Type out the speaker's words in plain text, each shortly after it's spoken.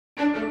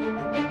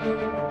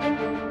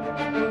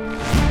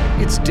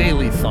It's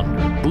Daily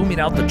Thunder, booming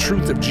out the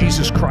truth of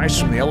Jesus Christ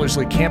from the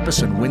Ellerslie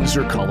campus in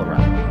Windsor,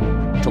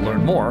 Colorado. To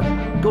learn more,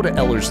 go to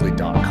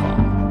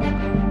Ellerslie.com.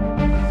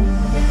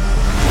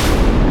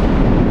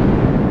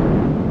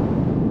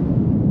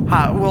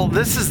 Well,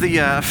 this is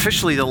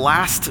officially the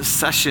last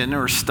session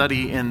or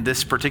study in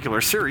this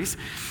particular series.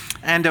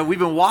 And we've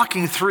been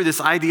walking through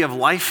this idea of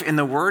life in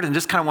the Word and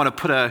just kind of want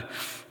to put a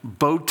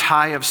bow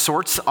tie of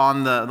sorts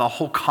on the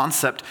whole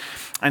concept.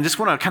 And just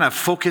want to kind of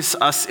focus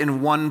us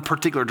in one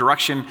particular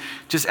direction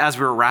just as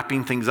we're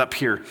wrapping things up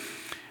here.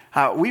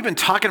 We've been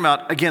talking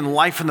about, again,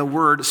 life in the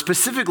Word,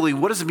 specifically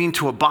what does it mean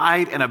to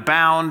abide and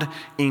abound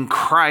in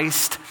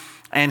Christ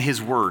and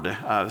His Word,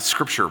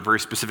 Scripture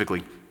very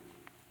specifically.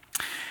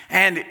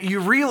 And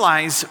you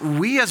realize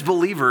we as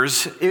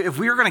believers, if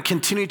we are going to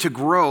continue to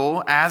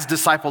grow as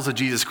disciples of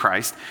Jesus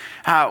Christ,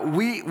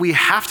 we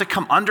have to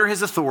come under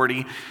His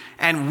authority,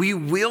 and we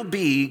will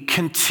be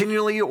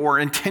continually or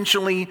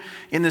intentionally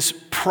in this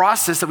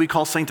process that we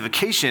call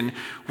sanctification,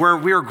 where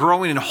we are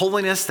growing in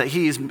holiness, that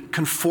He is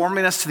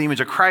conforming us to the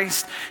image of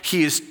Christ.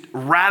 He is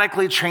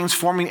radically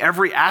transforming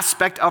every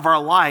aspect of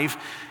our life.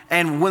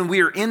 And when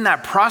we are in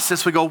that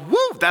process, we go, woo,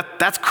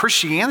 that's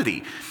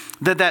Christianity.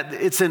 That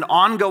it's an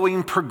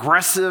ongoing,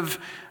 progressive,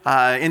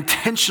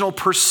 intentional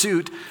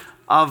pursuit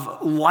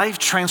of life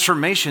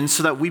transformation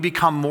so that we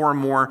become more and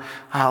more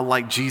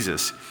like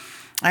Jesus.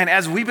 And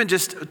as we've been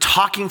just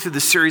talking through the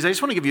series, I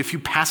just want to give you a few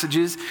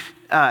passages.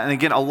 And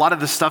again, a lot of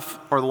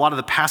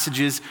the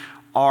passages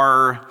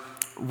are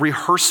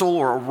rehearsal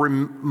or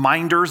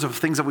reminders of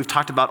things that we've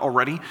talked about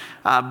already.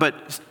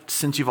 But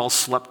since you've all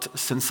slept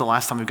since the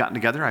last time we've gotten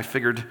together, I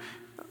figured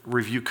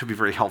review could be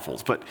very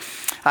helpful. But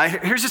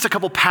here's just a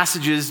couple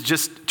passages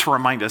just to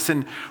remind us.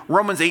 In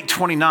Romans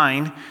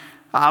 8:29,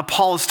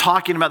 Paul is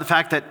talking about the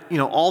fact that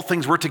all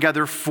things work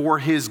together for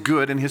his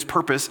good and his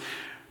purpose.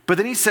 But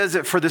then he says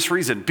it for this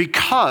reason: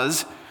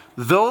 because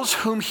those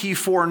whom he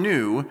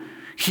foreknew,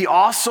 he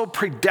also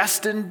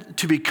predestined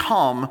to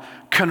become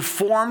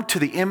conformed to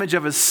the image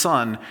of his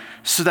Son,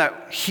 so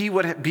that he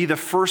would be the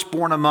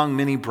firstborn among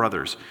many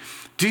brothers.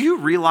 Do you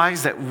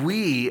realize that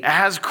we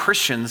as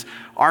Christians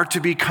are to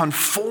be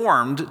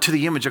conformed to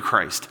the image of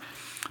Christ?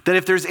 That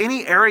if there's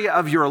any area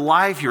of your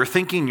life, your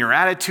thinking, your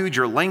attitude,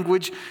 your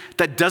language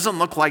that doesn't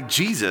look like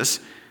Jesus,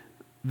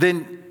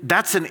 then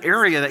that's an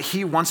area that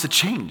He wants to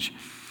change.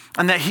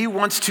 And that He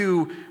wants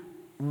to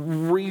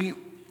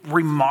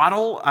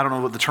remodel, I don't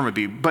know what the term would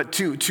be, but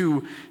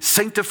to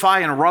sanctify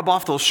and rub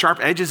off those sharp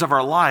edges of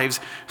our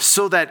lives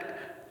so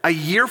that a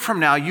year from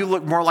now you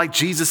look more like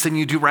Jesus than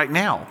you do right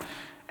now.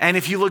 And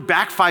if you look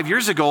back 5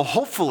 years ago,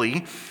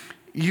 hopefully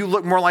you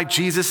look more like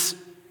Jesus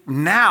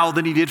now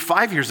than you did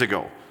 5 years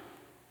ago.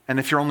 And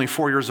if you're only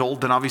 4 years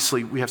old, then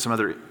obviously we have some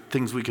other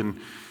things we can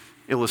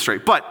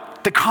illustrate.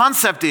 But the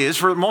concept is,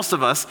 for most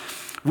of us,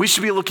 we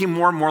should be looking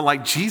more and more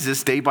like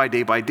Jesus day by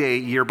day by day,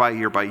 year by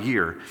year by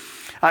year.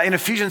 In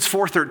Ephesians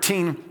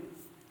 4:13,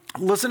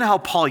 listen to how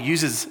Paul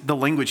uses the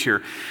language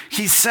here.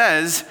 He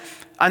says,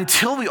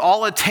 until we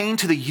all attain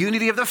to the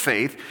unity of the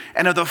faith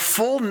and of the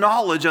full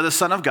knowledge of the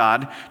Son of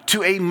God,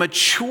 to a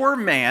mature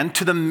man,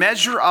 to the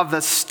measure of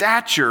the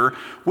stature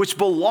which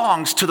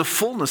belongs to the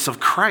fullness of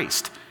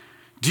Christ.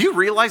 Do you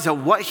realize that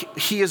what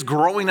he is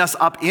growing us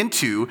up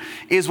into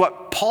is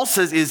what Paul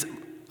says is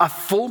a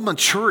full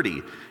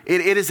maturity?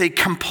 It is a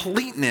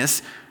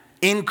completeness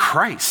in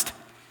Christ.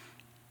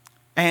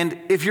 And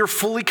if you're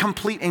fully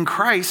complete in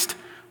Christ,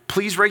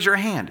 please raise your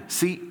hand.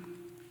 See,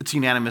 it's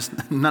unanimous.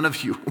 None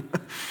of you.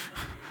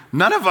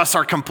 None of us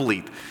are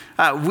complete.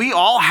 We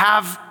all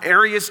have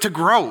areas to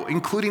grow,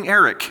 including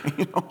Eric,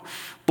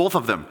 both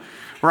of them,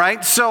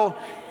 right? So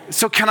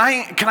can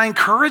I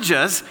encourage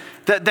us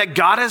that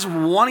God is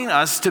wanting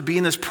us to be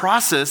in this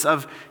process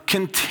of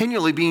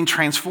continually being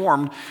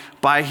transformed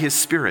by His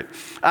Spirit.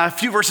 A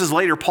few verses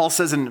later, Paul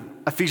says in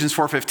Ephesians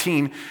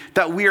 4:15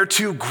 that we are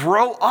to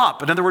grow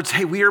up. In other words,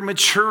 hey, we are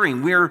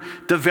maturing, we are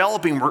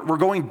developing, we're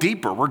going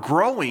deeper, we're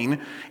growing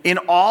in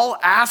all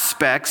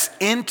aspects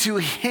into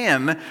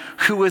Him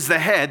who is the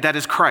head, that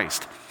is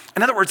Christ.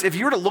 In other words, if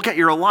you were to look at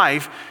your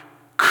life,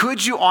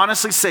 could you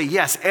honestly say,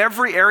 yes,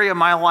 every area of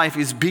my life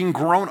is being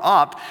grown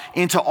up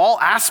into all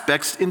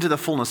aspects into the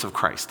fullness of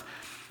Christ?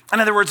 In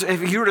other words,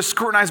 if you were to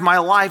scrutinize my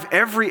life,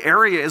 every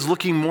area is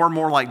looking more and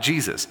more like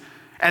Jesus.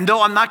 And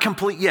though I'm not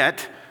complete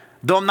yet,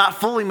 though I'm not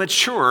fully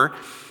mature,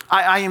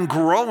 I am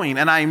growing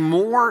and I'm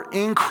more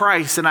in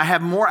Christ, and I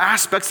have more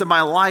aspects of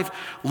my life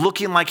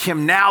looking like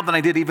Him now than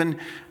I did even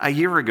a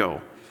year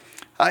ago.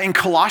 In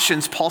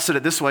Colossians, Paul said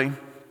it this way,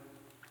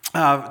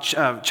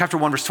 chapter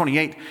 1, verse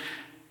 28.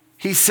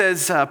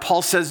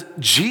 Paul says,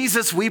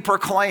 Jesus we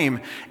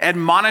proclaim,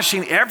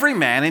 admonishing every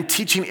man and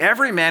teaching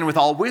every man with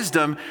all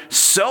wisdom,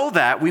 so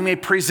that we may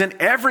present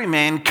every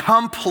man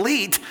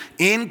complete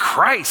in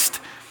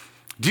Christ.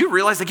 Do you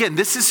realize, again,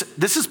 this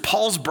is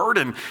Paul's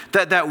burden,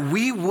 that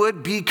we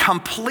would be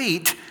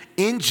complete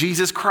in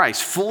Jesus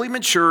Christ, fully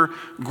mature,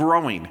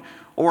 growing.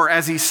 Or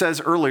as he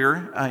says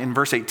earlier in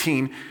verse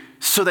 18,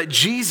 so that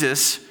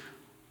Jesus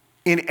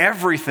in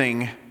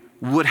everything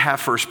would have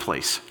first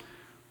place.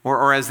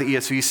 Or as the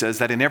ESV says,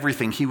 that in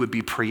everything he would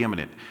be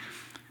preeminent.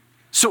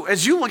 So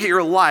as you look at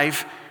your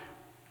life,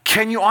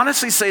 can you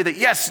honestly say that,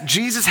 yes,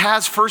 Jesus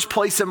has first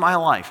place in my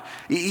life?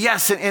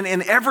 Yes,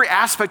 in every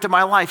aspect of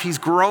my life, he's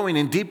growing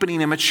and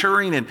deepening and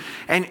maturing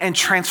and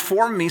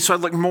transforming me so I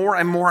look more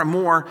and more and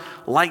more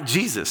like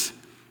Jesus.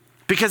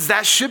 Because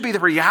that should be the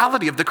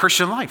reality of the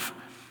Christian life.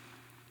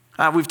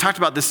 We've talked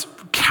about this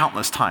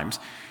countless times.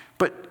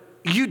 But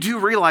you do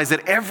realize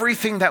that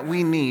everything that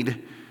we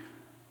need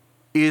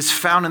is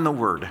found in the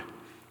Word.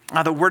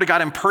 The Word of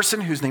God in person,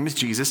 whose name is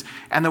Jesus,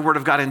 and the Word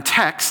of God in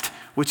text,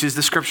 which is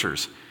the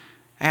Scriptures.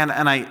 And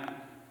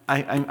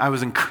I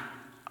was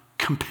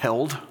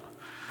compelled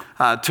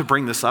to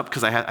bring this up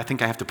because I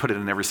think I have to put it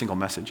in every single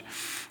message.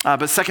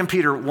 But 2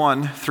 Peter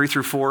 1, 3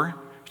 through 4,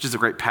 which is a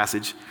great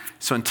passage.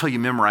 So until you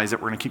memorize it,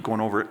 we're going to keep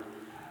going over it.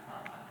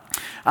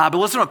 But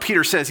listen to what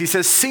Peter says. He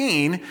says,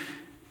 seeing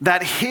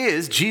that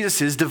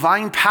Jesus'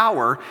 divine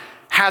power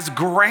has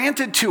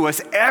granted to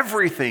us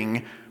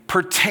everything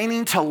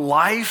pertaining to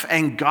life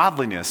and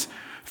godliness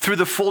through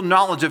the full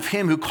knowledge of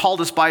him who called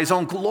us by his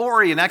own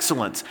glory and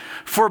excellence.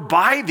 For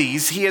by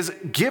these he has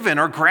given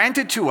or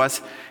granted to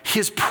us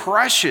his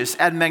precious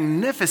and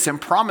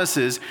magnificent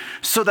promises,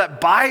 so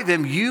that by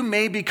them you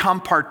may become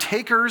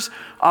partakers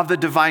of the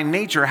divine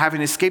nature,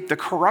 having escaped the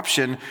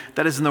corruption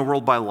that is in the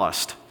world by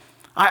lust.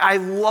 I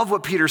love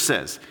what Peter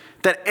says,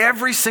 that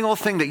every single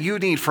thing that you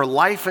need for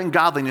life and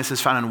godliness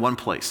is found in one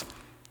place,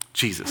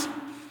 Jesus.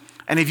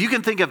 And if you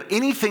can think of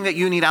anything that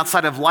you need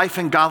outside of life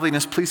and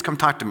godliness, please come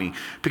talk to me.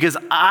 Because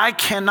I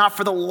cannot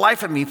for the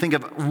life of me think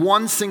of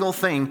one single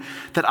thing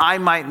that I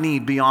might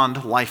need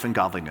beyond life and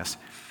godliness.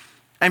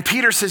 And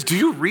Peter says, do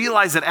you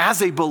realize that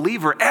as a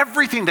believer,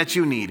 everything that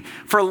you need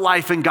for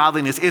life and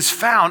godliness is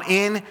found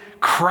in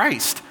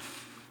Christ?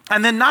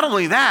 And then not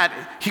only that,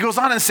 he goes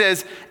on and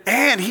says,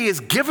 and he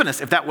has given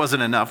us, if that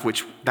wasn't enough,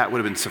 which that would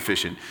have been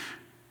sufficient.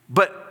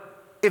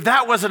 But if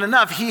that wasn't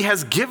enough, he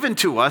has given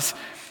to us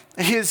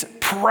his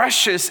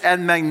precious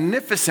and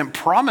magnificent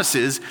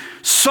promises,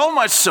 so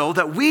much so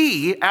that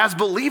we as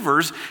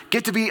believers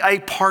get to be a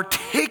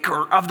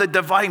partaker of the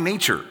divine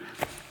nature,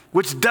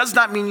 which does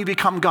not mean you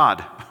become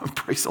God.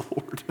 Praise the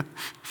Lord.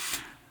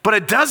 But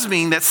it does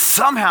mean that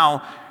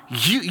somehow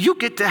you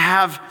get to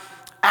have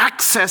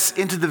access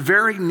into the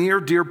very near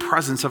dear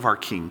presence of our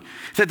King,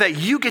 that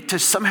you get to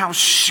somehow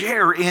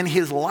share in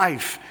his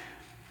life.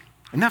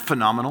 Isn't that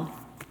phenomenal?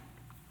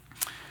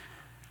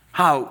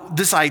 How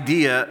this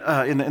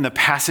idea in the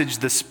passage,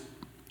 this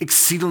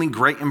exceedingly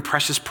great and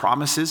precious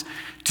promises,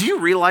 do you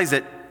realize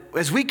that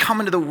as we come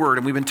into the Word,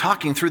 and we've been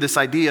talking through this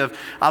idea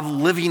of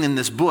living in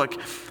this book,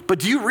 but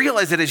do you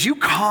realize that as you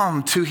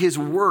come to his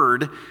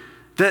Word,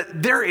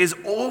 that there is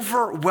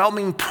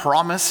overwhelming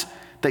promise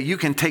that you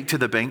can take to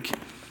the bank?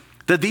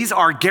 That these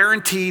are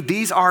guaranteed,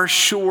 these are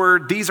sure,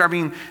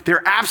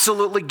 they're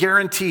absolutely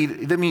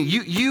guaranteed. I mean,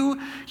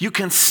 you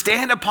can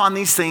stand upon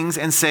these things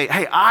and say,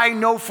 hey, I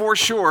know for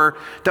sure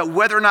that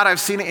whether or not I've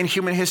seen it in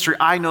human history,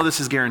 I know this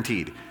is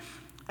guaranteed.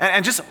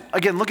 And just,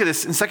 again, look at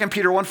this in 2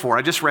 Peter 1:4,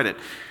 I just read it.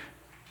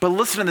 But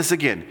listen to this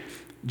again.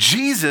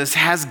 Jesus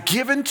has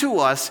given to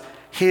us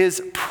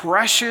his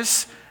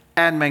precious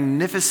and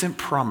magnificent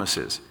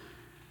promises.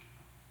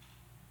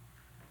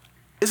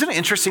 Isn't it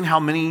interesting how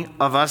many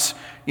of us,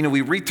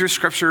 we read through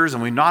scriptures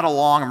and we nod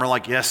along and we're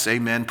like, yes,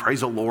 amen, praise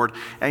the Lord.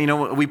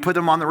 And, we put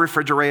them on the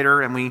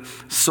refrigerator and we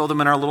sew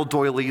them in our little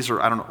doilies, or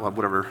I don't know,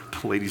 whatever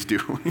the ladies do.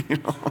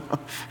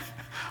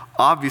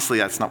 Obviously,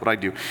 that's not what I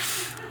do.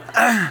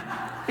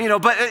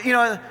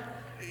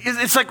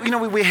 It's like,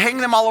 we hang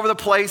them all over the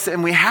place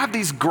and we have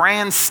these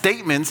grand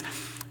statements,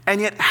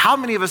 and yet how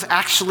many of us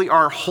actually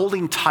are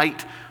holding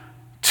tight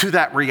to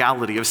that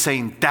reality of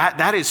saying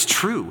that is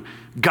true?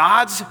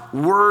 God's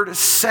word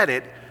said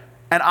it,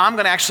 and I'm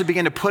going to actually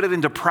begin to put it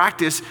into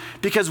practice,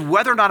 because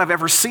whether or not I've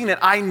ever seen it,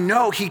 I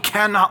know he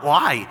cannot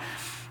lie.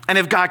 And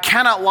if God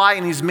cannot lie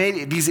and he's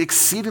made these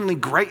exceedingly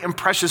great and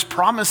precious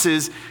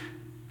promises,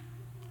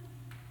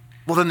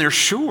 well, then they're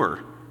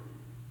sure.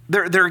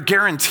 They're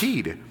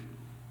guaranteed.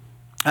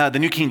 The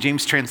New King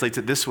James translates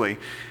it this way,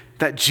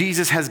 that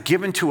Jesus has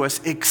given to us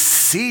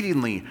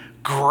exceedingly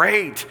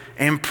great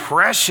and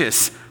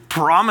precious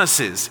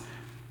promises.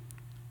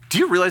 Do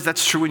you realize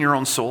that's true in your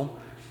own soul?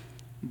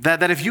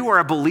 That if you are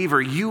a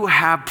believer, you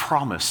have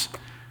promise.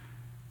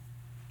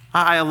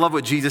 I love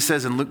what Jesus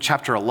says in Luke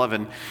chapter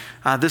 11.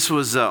 This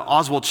was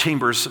Oswald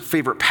Chambers'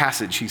 favorite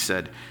passage, he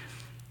said.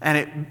 And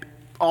it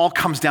all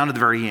comes down to the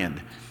very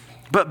end.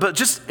 But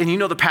just, and you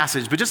know the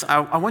passage, but just,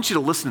 I want you to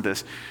listen to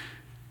this.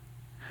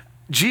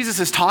 Jesus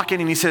is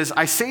talking and he says,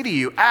 I say to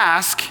you,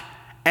 ask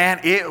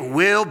and it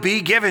will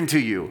be given to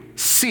you.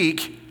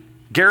 Seek,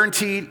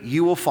 guaranteed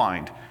you will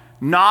find.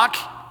 Knock,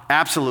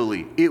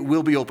 absolutely, it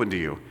will be open to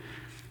you.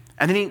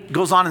 And then he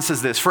goes on and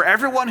says this, for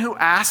everyone who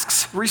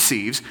asks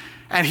receives,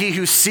 and he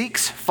who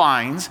seeks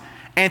finds,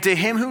 and to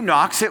him who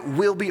knocks it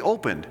will be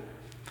opened.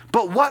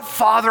 But what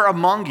father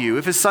among you,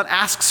 if his son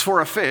asks for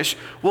a fish,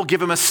 will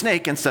give him a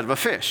snake instead of a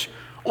fish?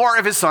 Or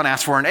if his son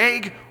asks for an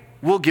egg,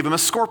 will give him a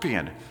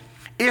scorpion?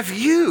 if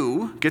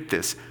you, get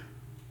this,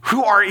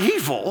 who are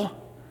evil,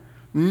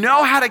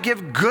 know how to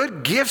give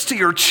good gifts to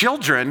your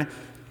children,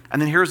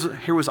 and then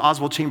here was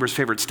Oswald Chambers'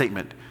 favorite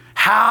statement,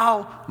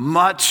 how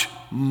much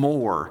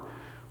more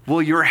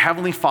will your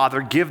Heavenly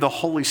Father give the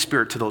Holy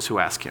Spirit to those who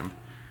ask him?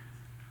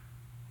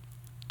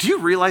 Do you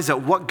realize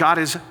that what God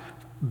is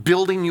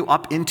building you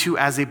up into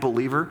as a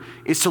believer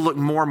is to look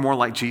more and more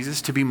like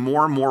Jesus, to be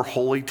more and more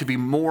holy, to be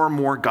more and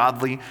more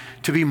godly,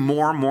 to be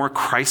more and more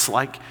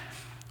Christ-like?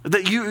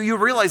 That you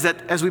realize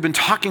that as we've been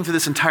talking through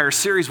this entire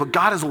series, what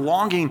God is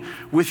longing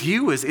with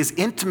you is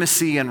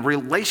intimacy and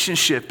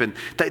relationship, and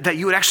that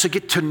you would actually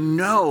get to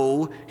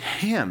know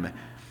him.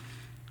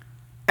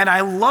 And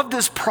I love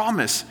this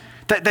promise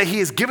that he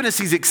has given us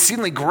these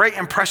exceedingly great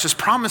and precious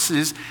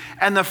promises,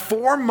 and the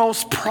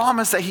foremost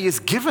promise that he has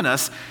given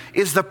us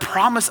is the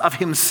promise of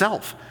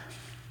himself.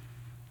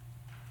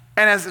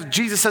 And as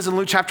Jesus says in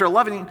Luke chapter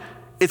 11,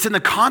 it's in the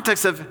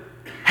context of,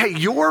 hey,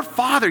 your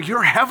Father,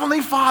 your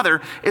Heavenly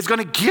Father is going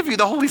to give you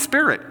the Holy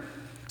Spirit.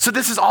 So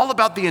this is all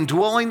about the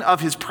indwelling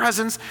of his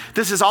presence.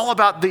 This is all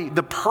about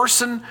the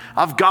person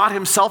of God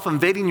himself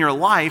invading your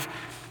life.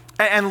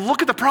 And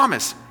look at the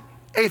promise.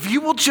 If you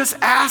will just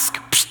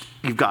ask,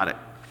 you've got it.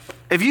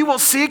 If you will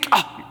seek,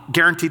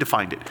 guaranteed to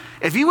find it.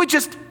 If you would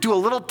just do a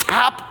little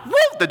tap,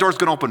 the door's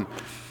going to open.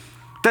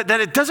 That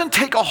it doesn't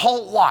take a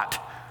whole lot.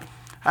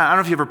 I don't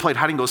know if you ever played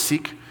hide and go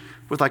seek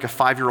with like a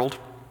 5-year-old.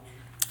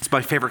 It's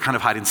my favorite kind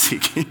of hide and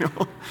seek,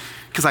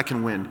 because I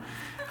can win.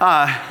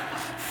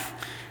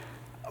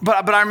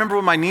 But I remember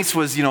when my niece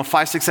was,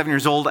 5, 6, 7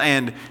 years old,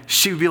 and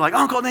she would be like,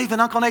 Uncle Nathan,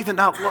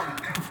 now,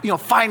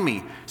 find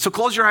me. So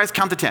close your eyes,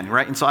 count to 10,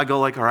 right? And so I go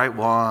like, all right,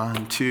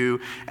 1, 2,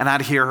 and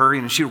I'd hear her,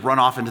 and she'd run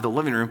off into the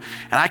living room,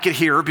 and I could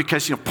hear her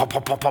because, pom,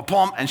 pom, pom, pom,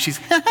 pom, and she's,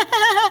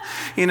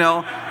 and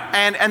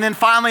then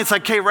finally it's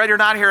like, okay, ready or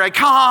not, here I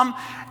come,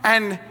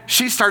 and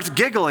she starts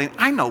giggling.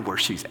 I know where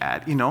she's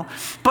at,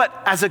 but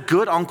as a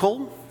good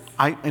uncle,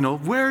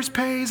 where's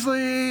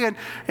Paisley? And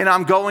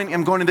I'm going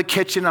to the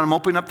kitchen, and I'm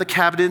opening up the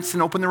cabinets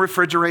and open the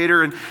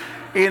refrigerator, and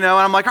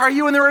I'm like, are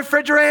you in the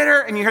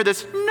refrigerator? And you hear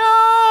this,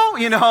 no,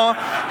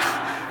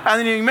 and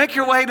then you make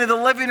your way to the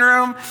living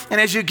room, and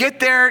as you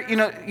get there,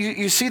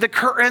 you see the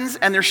curtains,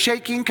 and they're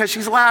shaking because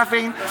she's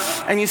laughing,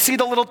 and you see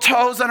the little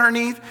toes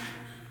underneath.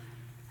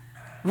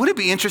 Would it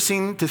be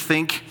interesting to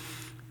think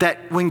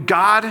that when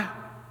God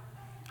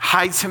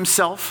hides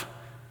himself,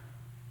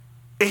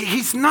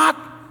 he's not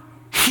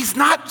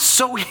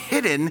so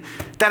hidden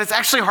that it's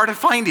actually hard to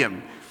find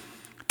him.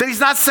 That he's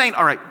not saying,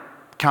 all right,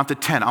 count to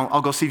 10.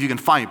 I'll go see if you can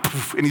find me.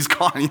 Poof, and he's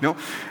gone, And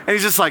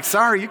he's just like,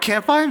 sorry, you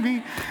can't find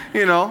me.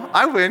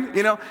 I win,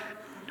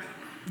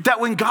 That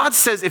when God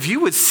says, if you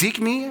would seek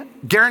me,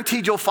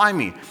 guaranteed you'll find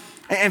me.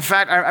 In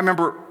fact, I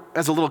remember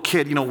as a little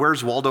kid,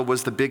 Where's Waldo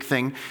was the big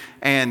thing.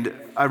 And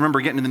I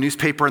remember getting in the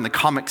newspaper and the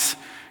comics.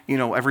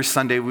 Every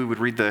Sunday we would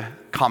read the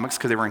comics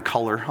because they were in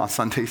color on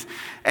Sundays.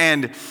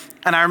 And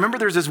I remember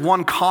there's this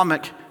one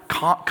comic,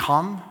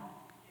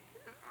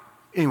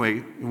 anyway,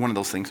 one of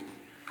those things.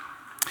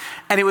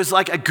 And it was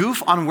like a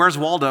goof on Where's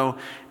Waldo,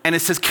 and it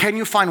says, can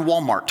you find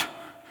Walmart?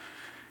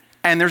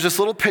 And there's this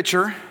little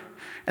picture,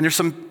 and there's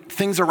some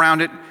things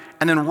around it,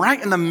 and then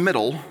right in the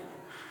middle,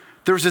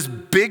 there's this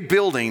big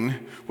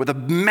building with a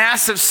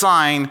massive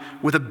sign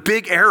with a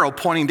big arrow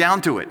pointing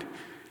down to it.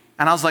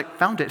 And I was like,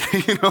 found it,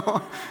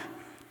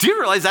 Do you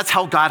realize that's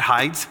how God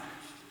hides?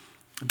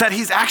 That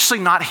he's actually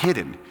not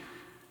hidden.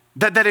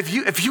 That if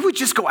you would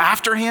just go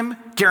after him,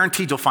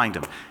 guaranteed you'll find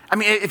him. I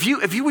mean, if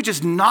you would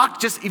just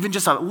knock even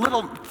just a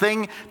little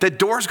thing, the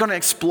door's going to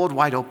explode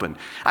wide open.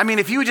 I mean,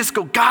 if you would just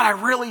go, God,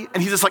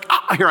 and he's just like,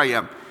 here I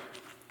am.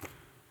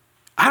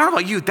 I don't know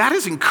about you, that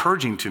is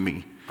encouraging to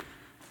me.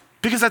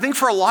 Because I think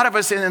for a lot of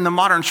us in the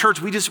modern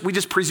church, we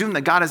just presume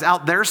that God is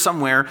out there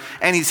somewhere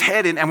and he's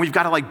hidden, and we've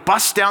got to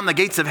bust down the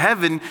gates of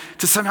heaven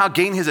to somehow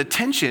gain his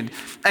attention.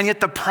 And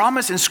yet the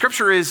promise in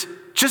Scripture is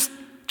just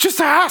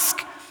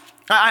ask.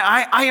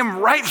 I am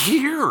right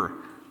here.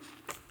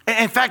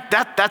 In fact,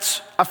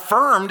 that's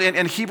affirmed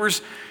in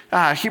Hebrews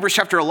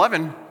chapter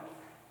 11,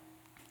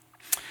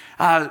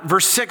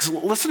 verse 6.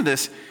 Listen to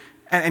this.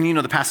 And you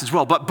know the passage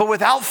well, but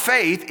without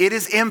faith, it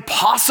is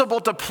impossible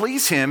to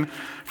please him,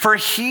 for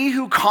he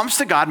who comes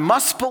to God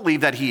must believe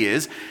that he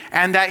is,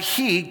 and that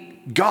he,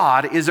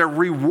 God, is a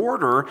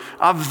rewarder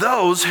of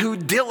those who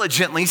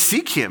diligently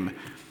seek him.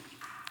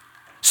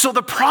 So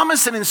the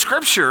promise in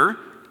Scripture,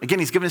 again,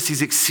 he's given us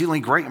these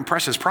exceedingly great and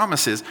precious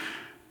promises.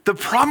 The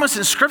promise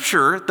in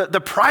Scripture,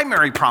 the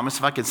primary promise,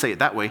 if I can say it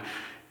that way,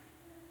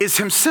 is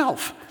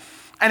himself.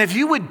 And if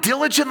you would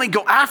diligently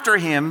go after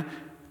him,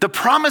 the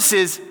promise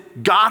is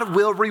God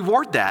will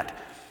reward that.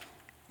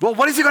 Well,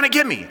 what is he going to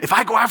give me? If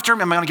I go after him,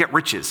 am I going to get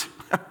riches?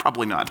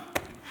 Probably not.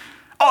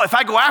 Oh, if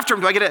I go after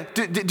him,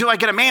 do I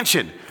get a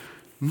mansion?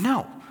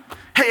 No.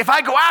 Hey, if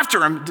I go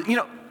after him,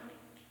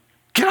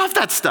 get off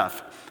that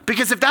stuff.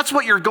 Because if that's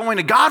what you're going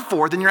to God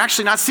for, then you're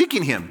actually not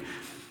seeking him.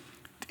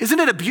 Isn't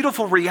it a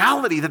beautiful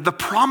reality that the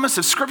promise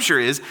of Scripture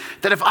is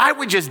that if I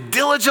would just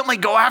diligently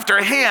go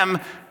after him,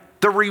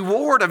 the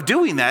reward of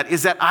doing that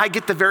is that I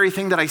get the very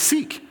thing that I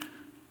seek.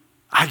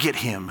 I get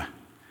him.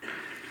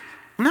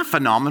 Isn't that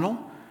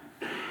phenomenal?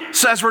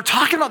 So as we're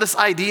talking about this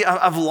idea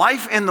of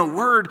life in the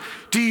Word,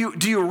 do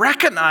you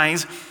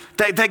recognize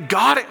that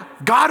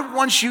God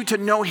wants you to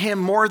know him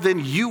more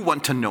than you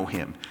want to know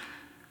him?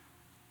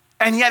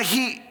 And yet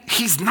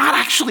he's not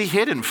actually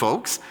hidden,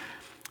 folks.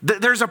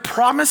 There's a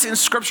promise in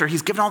Scripture.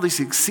 He's given all these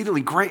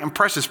exceedingly great and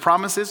precious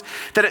promises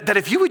that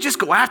if you would just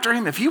go after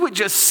him, if you would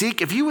just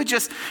seek, if you would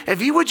just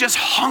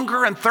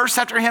hunger and thirst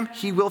after him,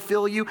 he will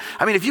fill you.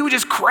 I mean, if you would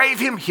just crave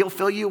him, he'll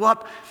fill you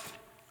up.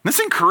 Isn't this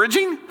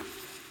encouraging?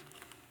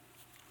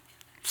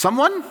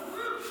 Someone?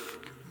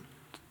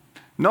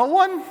 No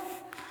one?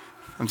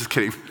 I'm just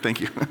kidding.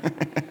 Thank you.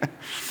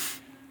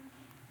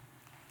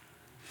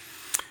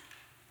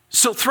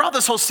 So throughout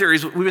this whole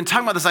series, we've been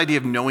talking about this idea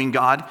of knowing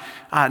God,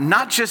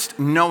 not just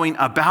knowing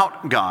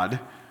about God,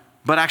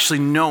 but actually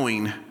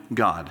knowing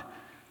God.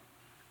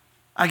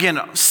 Again,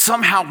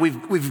 somehow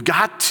we've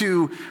got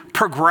to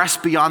progress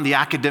beyond the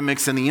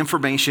academics and the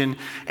information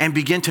and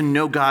begin to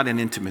know God in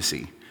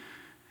intimacy.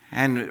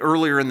 And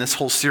earlier in this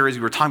whole series,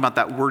 we were talking about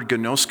that word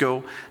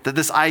gnosko, that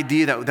this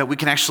idea that we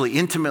can actually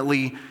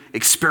intimately,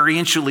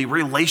 experientially,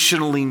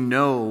 relationally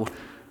know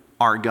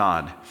our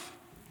God.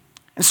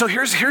 And so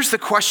here's the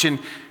question.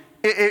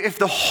 If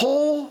the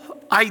whole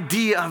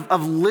idea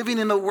of living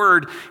in the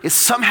Word is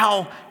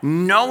somehow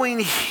knowing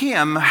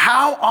him,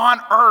 how on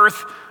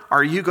earth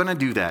are you going to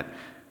do that?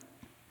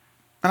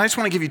 And I just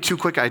want to give you two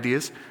quick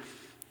ideas.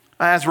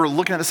 As we're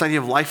looking at this idea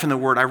of life in the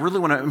Word, I really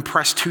want to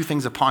impress two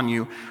things upon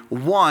you.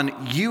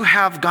 One, you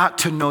have got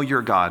to know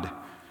your God.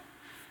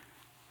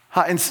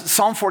 In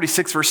Psalm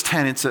 46, verse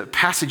 10, it's a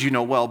passage you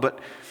know well, but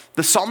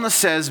the psalmist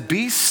says,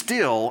 "Be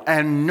still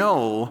and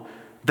know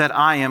that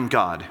I am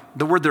God."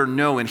 The word there,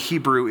 know, in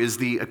Hebrew is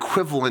the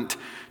equivalent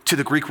to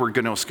the Greek word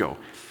gnosko.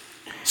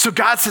 So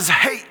God says,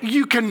 hey,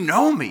 you can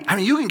know me. I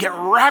mean, you can get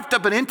wrapped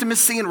up in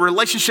intimacy and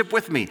relationship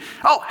with me.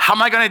 Oh, how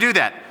am I going to do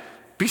that?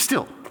 Be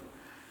still.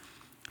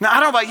 Now, I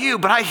don't know about you,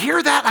 but I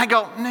hear that and I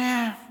go,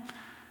 nah,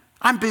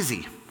 I'm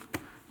busy.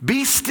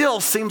 Be still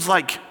seems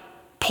like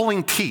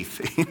pulling teeth.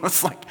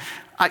 It's like,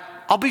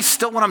 I'll be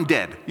still when I'm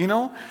dead,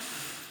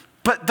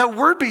 But the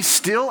word be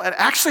still, it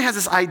actually has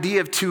this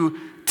idea of to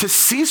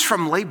cease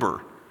from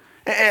labor.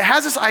 It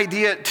has this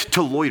idea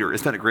to loiter.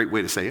 Isn't that a great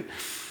way to say it?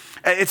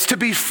 It's to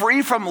be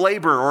free from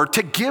labor or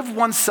to give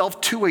oneself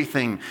to a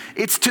thing.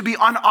 It's to be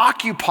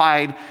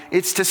unoccupied.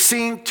 It's to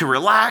sink, to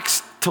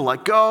relax, to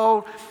let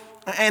go.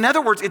 In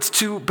other words, it's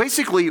to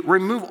basically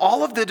remove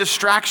all of the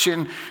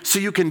distraction so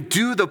you can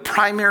do the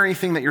primary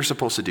thing that you're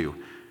supposed to do.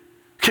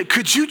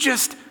 Could you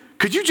just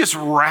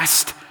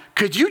rest?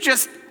 Could you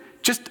just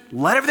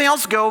let everything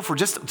else go for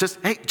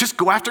just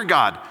go after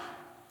God?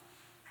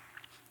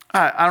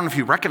 I don't know if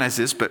you recognize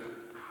this, but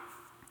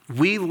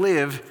we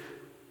live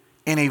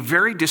in a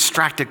very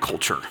distracted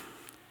culture.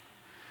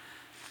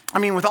 I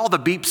mean, with all the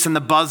beeps and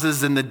the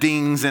buzzes and the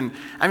dings, and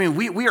I mean,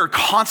 we are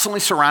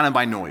constantly surrounded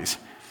by noise.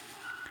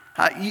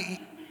 I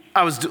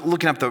was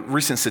looking up the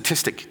recent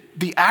statistic.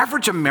 The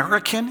average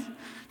American,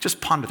 just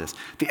ponder this,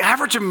 the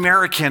average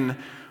American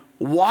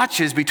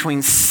watches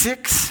between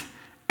 6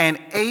 and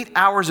 8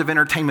 hours of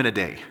entertainment a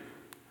day,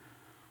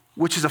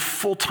 which is a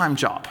full-time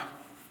job.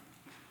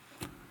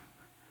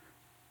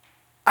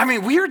 I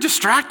mean, we are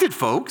distracted,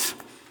 folks.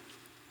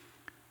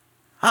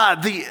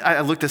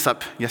 I looked this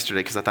up yesterday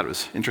because I thought it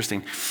was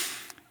interesting.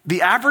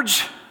 The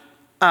average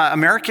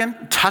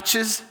American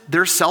touches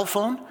their cell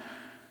phone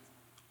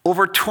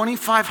over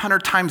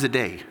 2,500 times a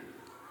day.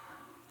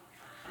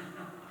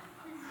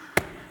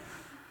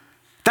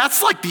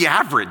 That's like the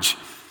average.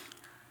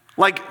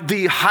 Like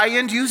the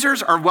high-end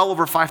users are well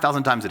over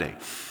 5,000 times a day,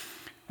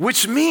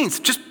 which means,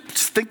 just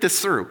think this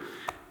through,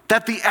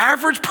 that the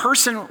average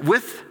person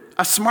with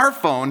a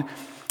smartphone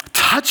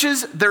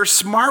touches their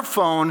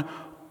smartphone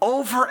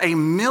over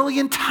 1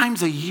 million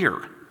times a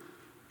year.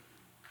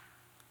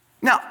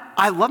 Now,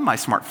 I love my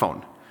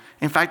smartphone.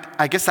 In fact,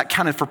 I guess that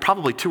counted for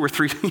probably 2 or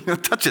 3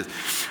 touches.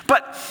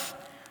 But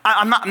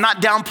I'm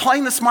not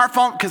downplaying the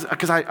smartphone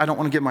because I don't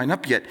want to get mine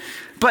up yet.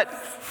 But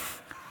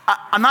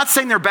I'm not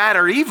saying they're bad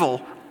or evil.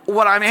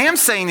 What I am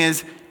saying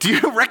is, do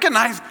you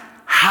recognize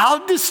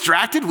how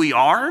distracted we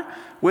are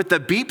with the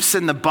beeps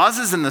and the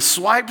buzzes and the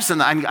swipes?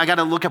 And I got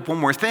to look up one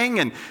more thing.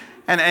 And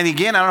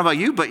again, I don't know about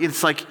you, but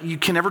it's like you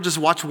can never just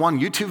watch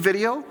one YouTube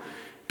video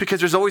because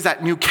there's always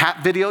that new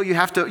cat video you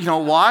have to,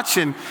 watch.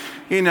 And,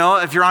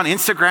 if you're on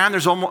Instagram,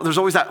 there's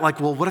always that like,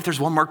 well, what if there's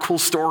one more cool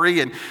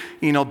story? And,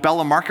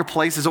 Bella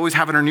Marketplace is always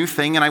having her new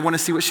thing and I want to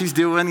see what she's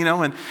doing,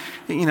 and,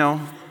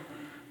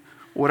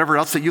 whatever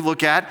else that you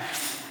look at.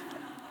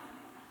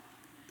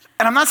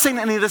 And I'm not saying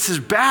any of this is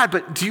bad,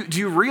 but do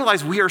you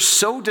realize we are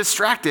so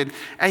distracted?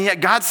 And yet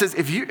God says,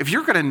 if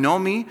you're going to know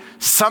me,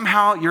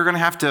 somehow you're going to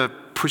have to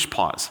push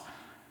pause.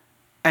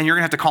 And you're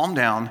going to have to calm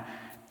down,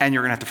 and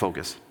you're going to have to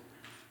focus.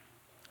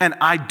 And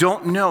I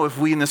don't know if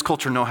we in this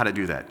culture know how to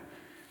do that.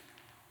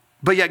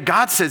 But yet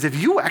God says, if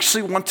you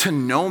actually want to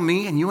know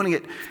me, and you want to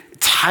get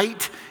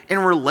tight in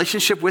a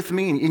relationship with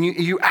me, and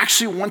you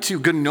actually want to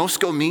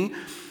gnosko me,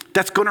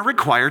 that's going to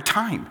require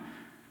time.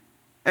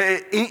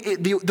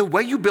 The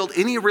way you build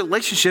any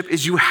relationship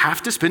is you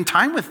have to spend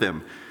time with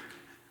them.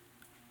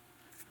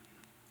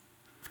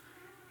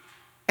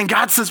 And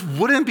God says,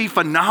 wouldn't it be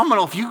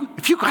phenomenal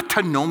if you got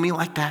to know me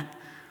like that?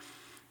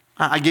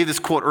 I gave this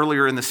quote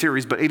earlier in the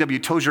series, but A.W.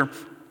 Tozer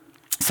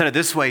said it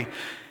this way: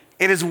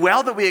 "It is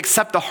well that we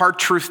accept the hard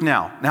truth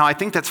now." Now, I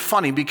think that's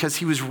funny because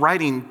he was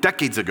writing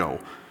decades ago,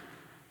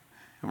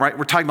 right?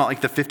 We're talking about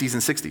like the 50s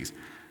and 60s.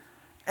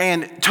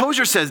 And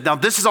Tozer says, now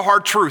this is a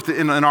hard truth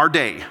in our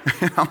day.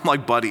 I'm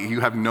like, buddy,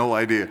 you have no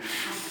idea.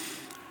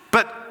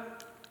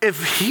 But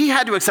if he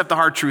had to accept the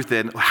hard truth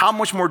then, how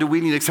much more do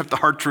we need to accept the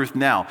hard truth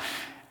now?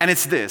 And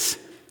it's this: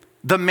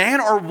 the man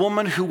or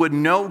woman who would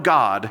know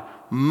God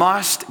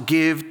must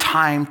give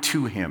time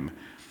to him.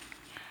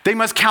 They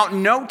must count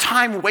no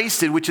time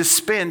wasted, which is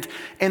spent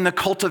in the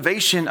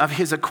cultivation of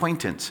his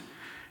acquaintance.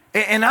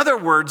 In other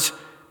words,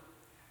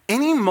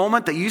 any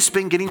moment that you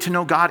spend getting to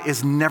know God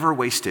is never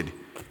wasted.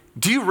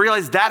 Do you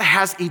realize that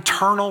has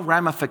eternal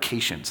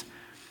ramifications?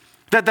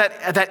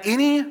 That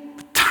any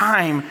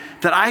time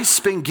that I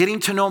spend getting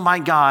to know my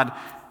God,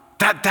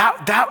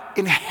 that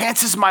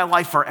enhances my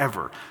life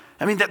forever.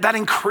 I mean, that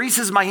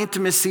increases my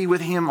intimacy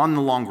with him on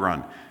the long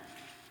run.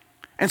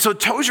 And so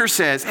Tozer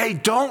says, hey,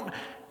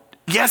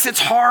 yes, it's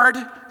hard,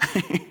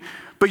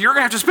 but you're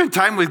gonna have to spend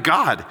time with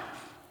God,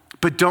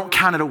 but don't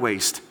count it a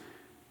waste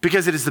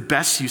because it is the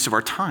best use of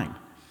our time.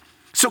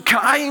 So can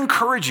I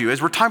encourage you,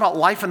 as we're talking about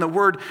life and the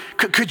Word,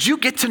 could you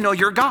get to know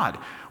your God?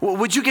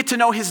 Would you get to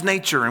know his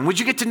nature, and would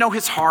you get to know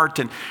his heart,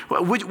 and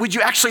would you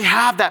actually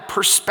have that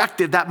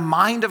perspective, that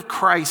mind of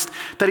Christ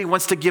that he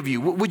wants to give you?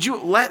 Would you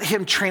let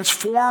him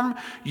transform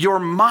your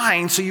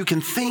mind so you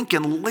can think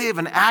and live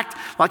and act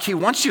like he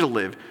wants you to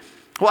live?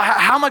 Well,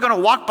 how am I going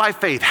to walk by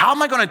faith? How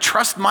am I going to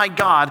trust my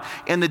God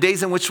in the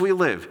days in which we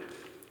live?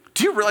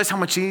 Do you realize how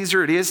much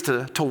easier it is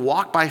to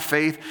walk by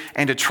faith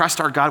and to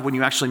trust our God when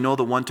you actually know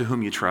the one to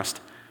whom you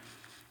trust?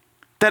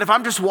 That if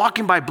I'm just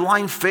walking by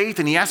blind faith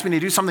and he asks me to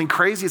do something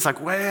crazy, it's like,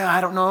 well,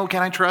 I don't know,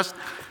 can I trust?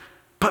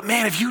 But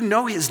man, if you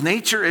know his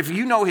nature, if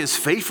you know his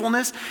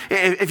faithfulness,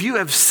 if you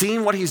have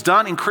seen what he's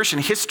done in Christian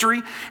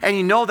history, and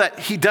you know that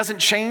he doesn't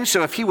change,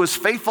 so if he was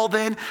faithful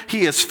then,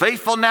 he is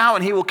faithful now,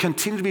 and he will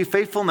continue to be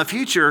faithful in the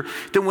future,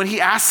 then when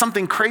he asks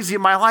something crazy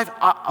in my life,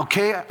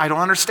 okay, I don't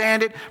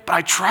understand it, but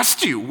I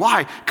trust you.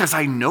 Why? Because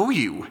I know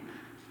you.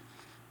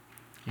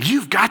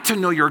 You've got to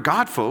know your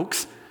God,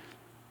 folks.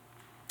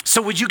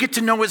 So would you get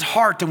to know his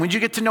heart, and would you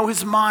get to know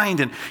his mind,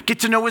 and get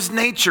to know his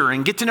nature,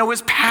 and get to know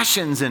his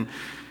passions,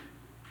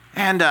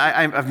 and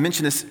I've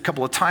mentioned this a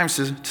couple of times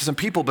to some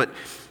people, but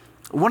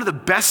one of the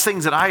best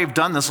things that I have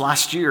done this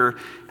last year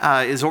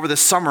is over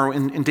this summer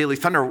in Daily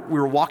Thunder, we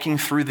were walking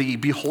through the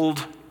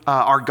Behold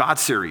Our God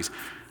series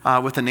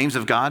with the names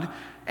of God.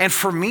 And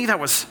for me, that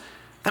was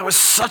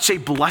such a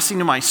blessing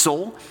to my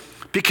soul,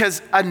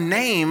 because a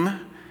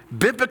name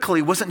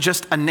biblically wasn't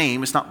just a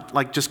name. It's not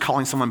like just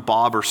calling someone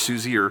Bob or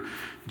Susie or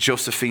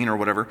Josephine or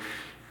whatever.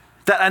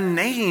 That a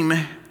name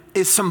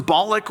is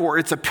symbolic, or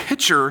it's a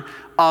picture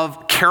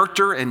of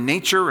character and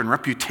nature and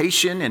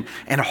reputation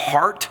and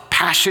heart,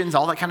 passions,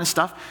 all that kind of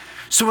stuff.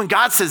 So when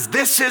God says,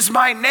 this is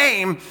my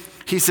name,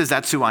 he says,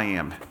 that's who I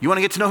am. You want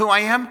to get to know who I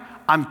am?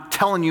 I'm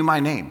telling you my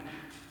name.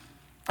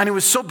 And it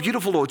was so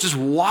beautiful to just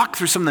walk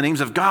through some of the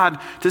names of God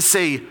to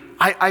say,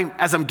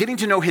 as I'm getting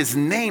to know his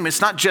name,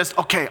 it's not just,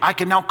 okay, I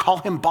can now call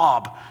him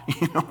Bob.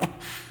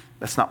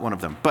 That's not one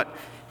of them. But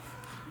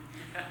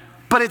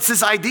it's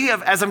this idea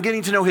of, as I'm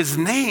getting to know his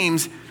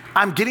names,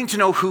 I'm getting to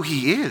know who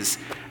he is,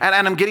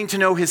 and I'm getting to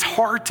know his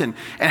heart and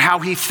how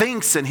he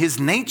thinks and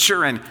his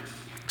nature. And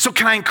so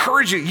can I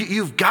encourage you,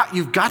 you've got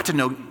to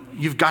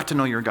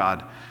know your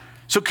God.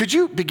 So could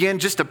you begin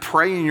just to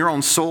pray in your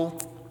own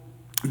soul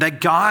that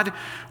God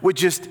would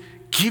just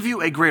give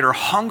you a greater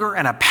hunger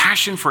and a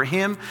passion for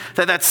him,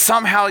 that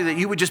somehow that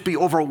you would just be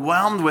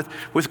overwhelmed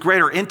with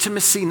greater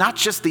intimacy, not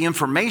just the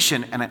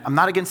information. And I'm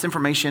not against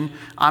information.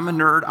 I'm a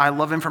nerd. I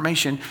love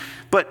information.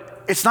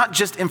 But it's not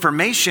just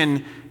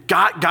information.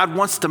 God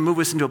wants to move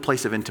us into a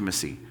place of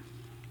intimacy.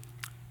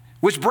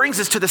 Which brings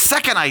us to the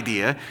second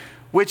idea,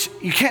 which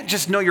you can't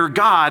just know your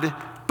God,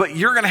 but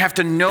you're going to have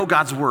to know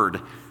God's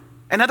word.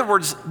 In other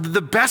words,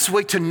 the best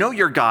way to know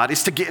your God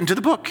is to get into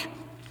the book.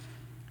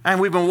 And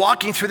we've been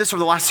walking through this over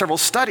the last several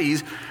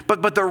studies,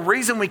 but the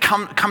reason we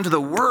come to the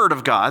word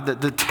of God,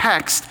 the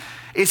text,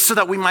 is so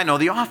that we might know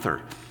the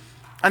author.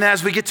 And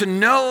as we get to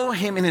know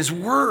him in his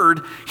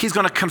word, he's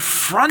going to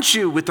confront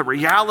you with the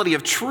reality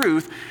of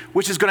truth,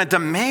 which is going to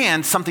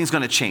demand something's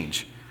going to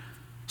change.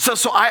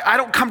 So I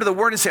don't come to the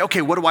word and say,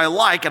 okay, what do I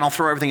like? And I'll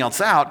throw everything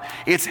else out.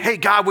 It's, hey,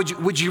 God,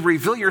 would you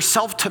reveal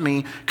yourself to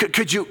me?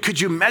 Could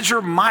you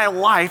measure my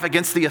life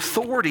against the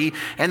authority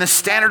and the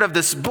standard of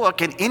this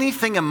book, and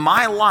anything in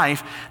my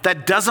life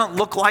that doesn't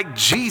look like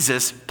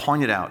Jesus,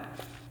 point it out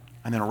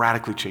and then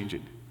radically change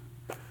it.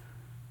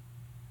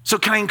 So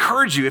can I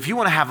encourage you, if you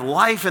want to have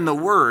life in the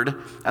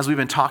word, as we've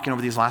been talking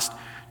over these last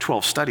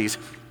 12 studies,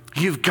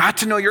 you've got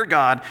to know your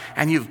God,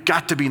 and you've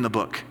got to be in the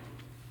book.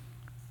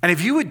 And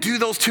if you would do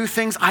those two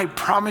things, I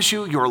promise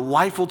you, your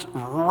life will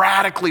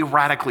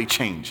radically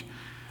change.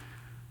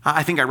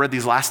 I think I read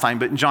these last time,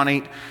 but in John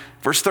 8,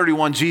 verse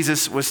 31,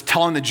 Jesus was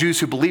telling the Jews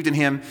who believed in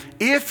him,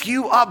 if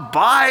you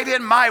abide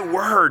in my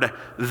word,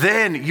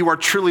 then you are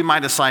truly my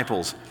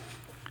disciples.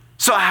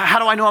 So how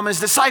do I know I'm his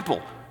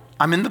disciple?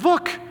 I'm in the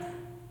book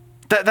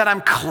that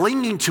I'm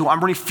clinging to.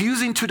 I'm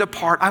refusing to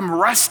depart. I'm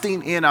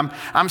resting in.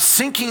 I'm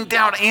sinking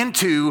down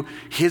into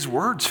his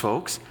words,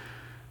 folks.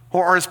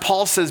 Or as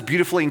Paul says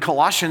beautifully in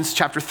Colossians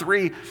chapter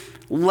 3,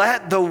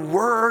 let the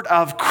word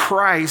of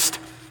Christ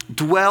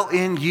dwell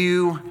in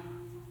you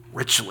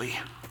richly.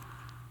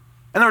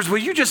 In other words, will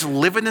you just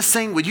live in this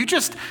thing? Would you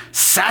just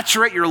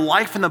saturate your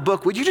life in the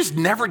book? Would you just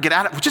never get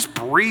out of it? Just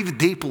breathe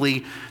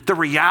deeply the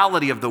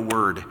reality of the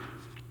word.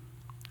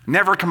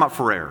 Never come up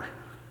for air.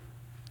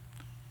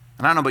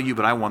 And I don't know about you,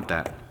 but I want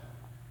that.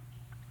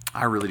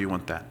 I really do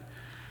want that.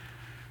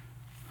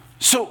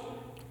 So,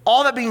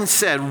 all that being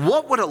said,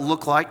 what would it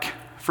look like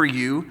for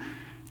you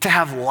to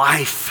have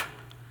life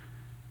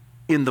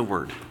in the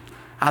Word?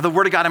 The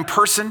Word of God in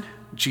person,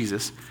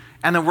 Jesus,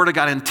 and the Word of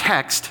God in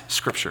text,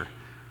 Scripture.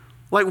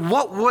 Like,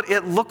 what would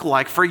it look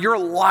like for your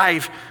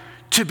life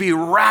to be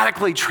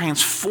radically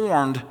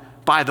transformed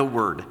by the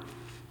Word?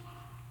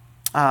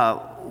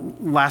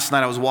 Last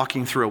night I was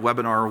walking through a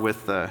webinar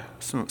with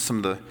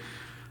some of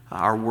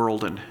our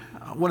world, and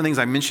one of the things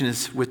I mentioned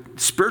is with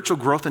spiritual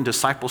growth and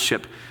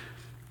discipleship,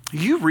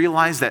 you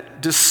realize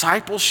that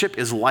discipleship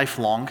is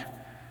lifelong,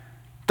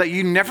 that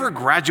you never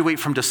graduate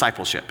from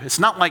discipleship. It's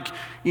not like,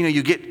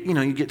 you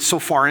get so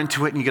far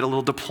into it and you get a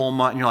little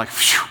diploma and you're like,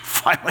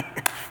 finally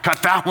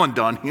got that one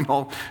done,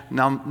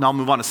 now I'll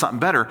move on to something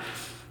better.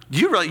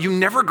 You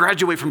never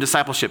graduate from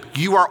discipleship.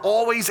 You are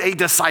always a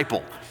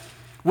disciple,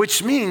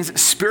 which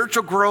means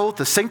spiritual growth,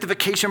 the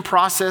sanctification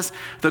process,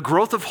 the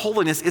growth of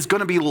holiness is going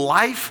to be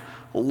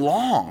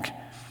lifelong.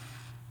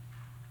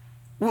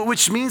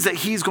 Which means that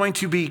he's going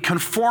to be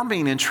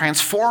conforming and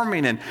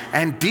transforming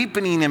and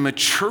deepening and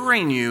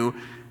maturing you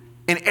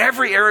in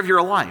every area of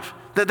your life.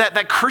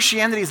 That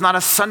Christianity is not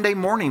a Sunday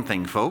morning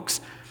thing,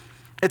 folks.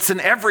 It's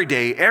an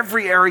everyday,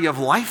 every area of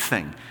life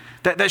thing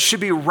that should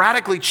be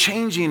radically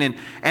changing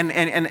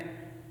and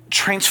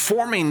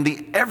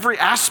transforming every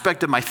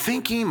aspect of my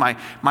thinking, my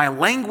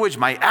language,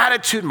 my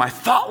attitude, my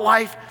thought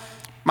life,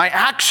 my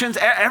actions.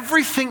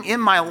 Everything in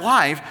my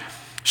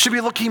life should be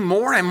looking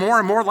more and more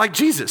and more like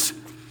Jesus.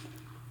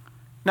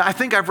 Now, I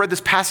think I've read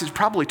this passage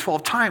probably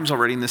 12 times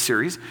already in this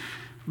series,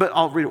 but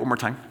I'll read it one more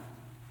time.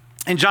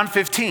 In John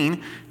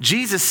 15,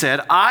 Jesus said,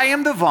 I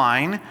am the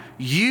vine,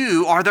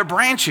 you are the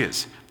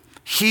branches.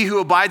 He who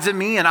abides in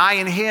me and I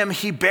in him,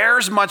 he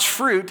bears much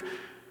fruit.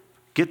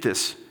 Get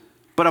this.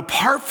 But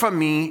apart from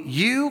me,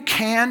 you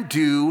can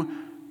do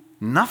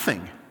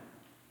nothing.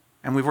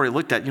 And we've already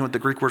looked at, what the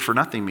Greek word for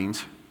nothing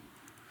means.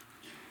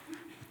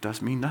 It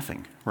does mean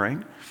nothing, right?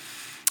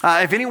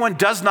 If anyone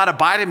does not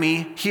abide in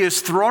me, he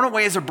is thrown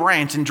away as a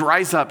branch and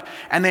dries up,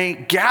 and they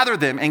gather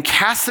them and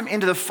cast them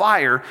into the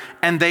fire,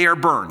 and they are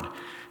burned.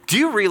 Do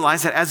you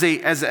realize that as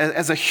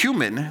a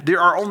human, there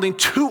are only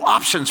two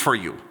options for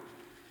you?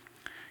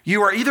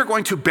 You are either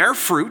going to bear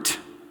fruit,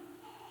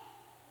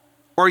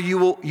 or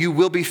you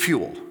will be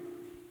fuel.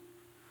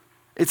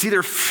 It's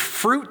either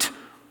fruit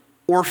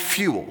or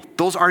fuel.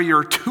 Those are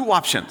your two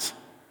options.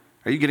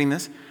 Are you getting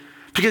this?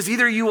 Because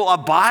either you will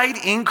abide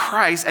in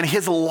Christ and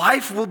his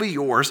life will be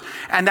yours,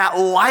 and that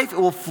life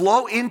will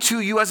flow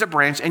into you as a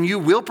branch and you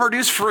will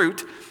produce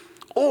fruit,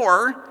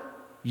 or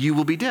you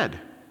will be dead.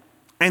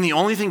 And the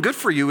only thing good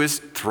for you is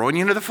throwing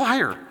you into the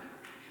fire.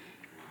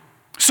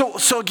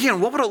 So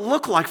again, what would it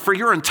look like for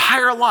your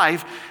entire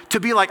life to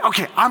be like,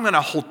 okay, I'm going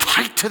to hold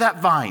tight to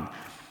that vine.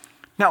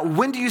 Now,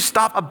 when do you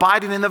stop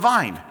abiding in the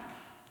vine?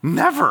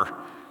 Never.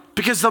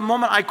 Because the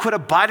moment I quit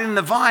abiding in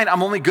the vine,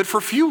 I'm only good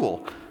for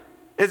fuel.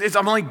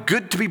 I'm only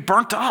good to be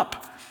burnt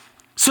up.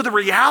 So the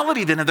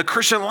reality then of the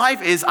Christian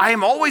life is I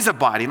am always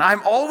abiding.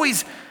 I'm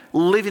always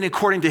living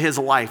according to his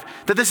life.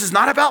 That this is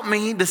not about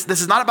me. This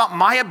is not about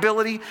my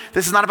ability.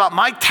 This is not about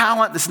my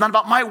talent. This is not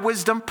about my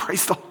wisdom.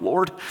 Praise the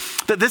Lord.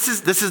 That this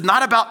is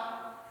not about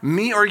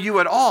me or you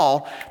at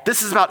all.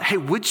 This is about, hey,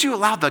 would you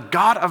allow the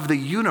God of the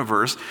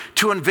universe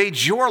to invade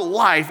your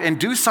life and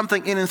do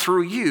something in and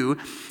through you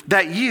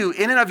that you,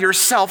 in and of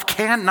yourself,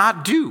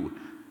 cannot do?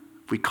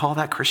 We call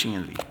that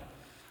Christianity.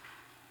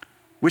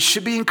 Which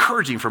should be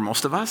encouraging for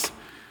most of us,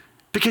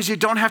 because you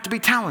don't have to be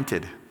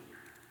talented.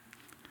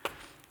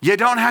 You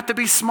don't have to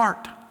be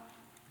smart.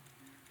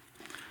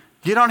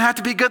 You don't have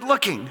to be good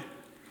looking.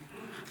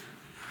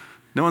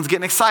 No one's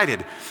getting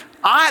excited.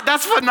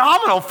 That's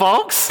phenomenal,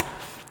 folks.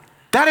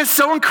 That is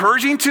so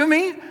encouraging to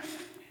me.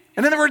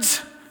 In other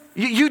words,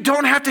 you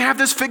don't have to have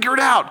this figured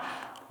out.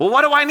 Well,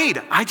 what do I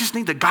need? I just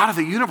need the God of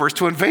the universe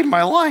to invade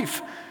my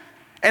life.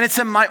 And it's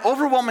in my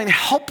overwhelming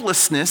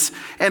helplessness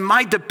and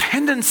my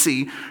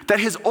dependency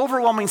that his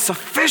overwhelming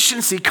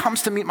sufficiency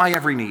comes to meet my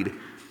every need.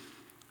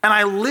 And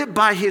I live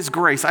by his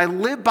grace. I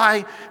live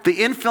by the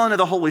infilling of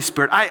the Holy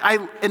Spirit.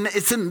 And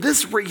it's in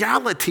this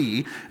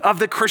reality of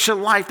the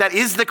Christian life that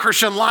is the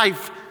Christian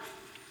life.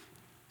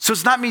 So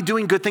it's not me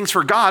doing good things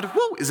for God.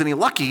 Whoa, isn't he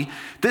lucky?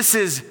 This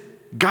is,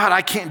 God,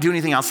 I can't do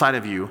anything outside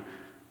of you.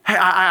 Hey,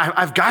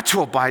 I've got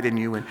to abide in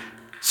you. And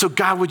so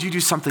God, would you do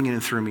something in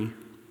and through me?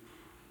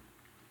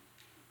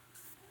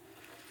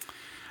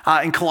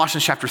 In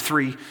Colossians chapter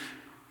 3,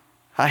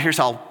 here's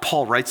how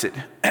Paul writes it.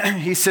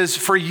 He says,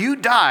 for you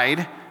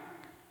died,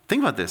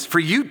 think about this, for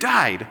you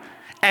died,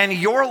 and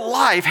your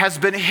life has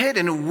been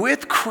hidden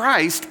with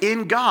Christ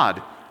in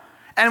God.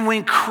 And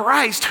when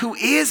Christ, who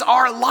is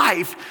our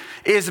life,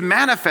 is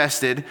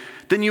manifested,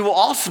 then you will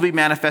also be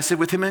manifested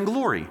with him in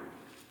glory.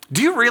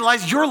 Do you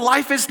realize your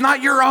life is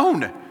not your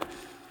own?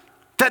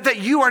 That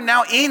you are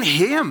now in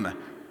him.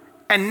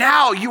 And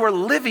now you are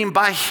living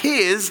by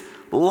his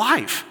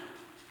life.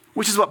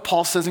 Which is what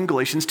Paul says in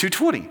Galatians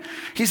 2:20.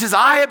 He says,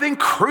 I have been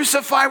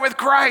crucified with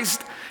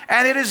Christ,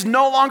 and it is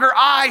no longer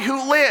I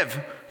who live.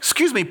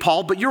 Excuse me,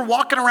 Paul, but you're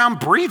walking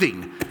around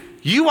breathing.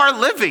 You are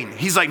living.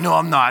 He's like, no,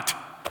 I'm not.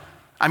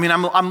 I mean,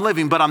 I'm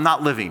living, but I'm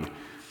not living.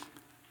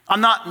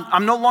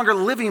 I'm no longer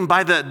living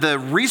by the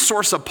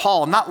resource of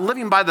Paul. I'm not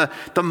living by the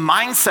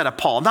mindset of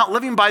Paul. I'm not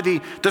living by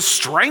the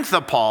strength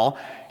of Paul.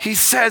 He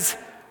says,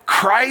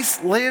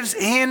 Christ lives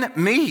in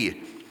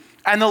me.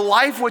 And the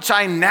life which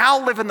I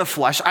now live in the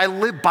flesh, I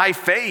live by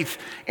faith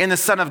in the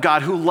Son of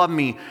God who loved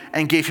me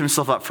and gave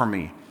himself up for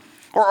me.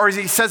 Or as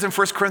he says in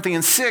 1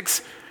 Corinthians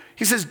 6,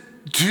 he says,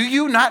 do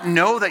you not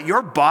know that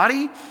your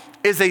body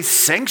is a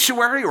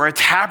sanctuary or a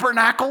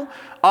tabernacle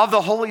of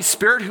the Holy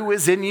Spirit who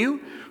is in you,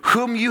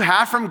 whom you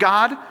have from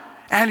God?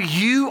 And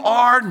you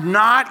are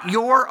not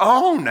your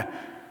own,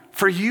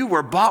 for you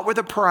were bought with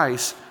a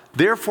price.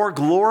 Therefore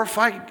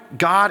glorify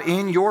God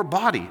in your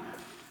body.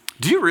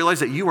 Do you realize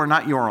that you are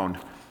not your own?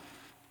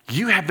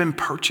 You have been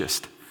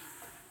purchased.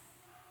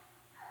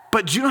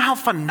 But do you know how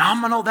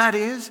phenomenal that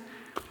is?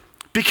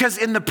 Because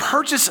in the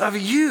purchase of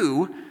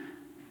you,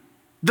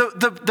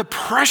 the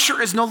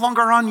pressure is no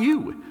longer on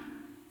you.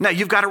 Now,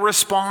 you've got to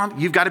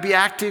respond. You've got to be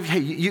active. Hey,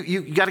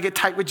 you got to get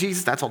tight with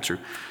Jesus. That's all true.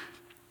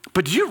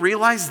 But do you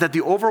realize that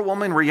the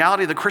overwhelming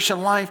reality of the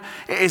Christian life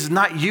is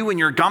not you and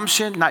your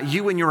gumption, not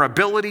you and your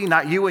ability,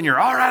 not you and your,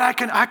 all right,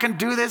 I can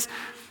do this.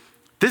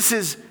 This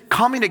is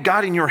coming to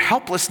God in your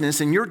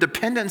helplessness and your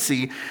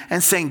dependency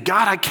and saying,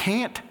 God, I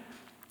can't,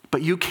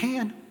 but you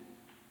can.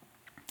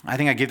 I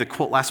think I gave the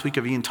quote last week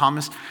of Ian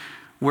Thomas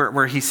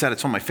where he said,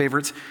 it's one of my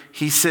favorites.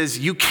 He says,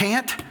 you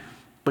can't,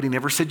 but he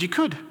never said you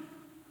could.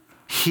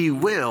 He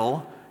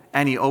will,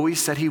 and he always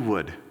said he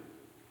would. Isn't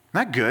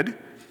that good?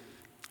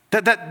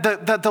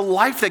 That the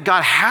life that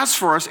God has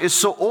for us is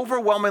so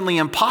overwhelmingly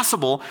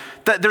impossible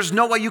that there's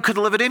no way you could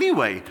live it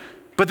anyway.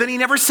 But then he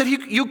never said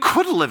you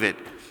could live it.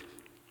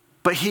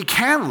 But he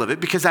can live it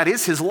because that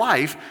is his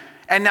life.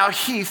 And now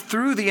he,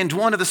 through the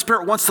indwelling of the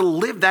Spirit, wants to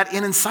live that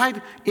in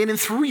and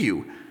through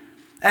you.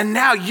 And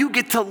now you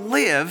get to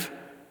live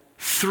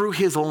through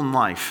his own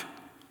life.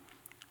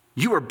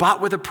 You are bought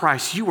with a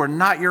price. You are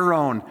not your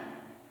own.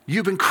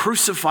 You've been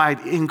crucified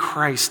in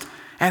Christ.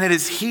 And it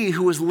is he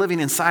who is living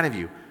inside of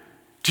you.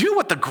 Do you know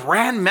what the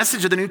grand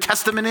message of the New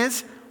Testament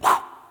is? Whew,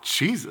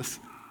 Jesus.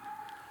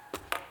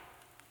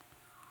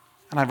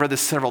 And I've read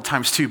this several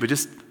times too, but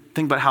just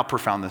think about how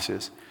profound this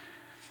is.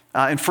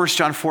 In 1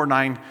 John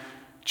 4:9,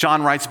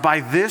 John writes, by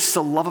this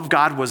the love of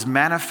God was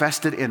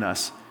manifested in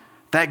us,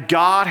 that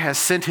God has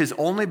sent his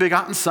only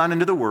begotten Son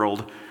into the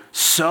world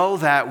so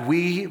that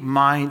we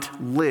might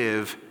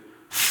live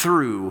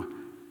through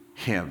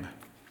him.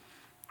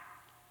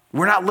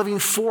 We're not living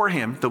for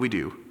him, though we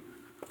do.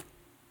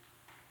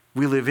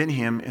 We live in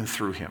him and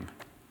through him.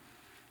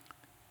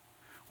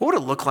 What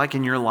would it look like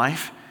in your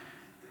life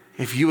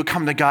if you would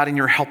come to God in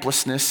your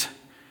helplessness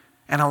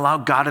and allow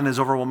God in his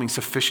overwhelming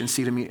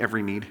sufficiency to meet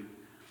every need?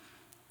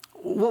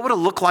 What would it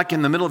look like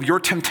in the middle of your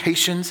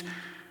temptations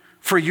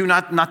for you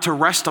not to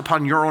rest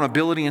upon your own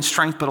ability and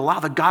strength, but allow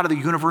the God of the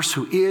universe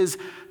who is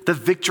the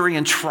victory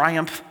and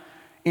triumph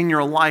in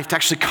your life to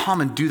actually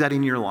come and do that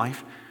in your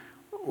life?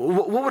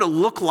 What would it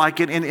look like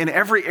in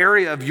every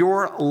area of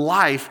your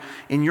life,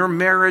 in your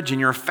marriage, in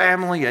your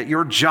family, at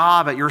your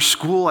job, at your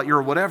school, at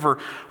your whatever?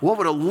 What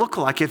would it look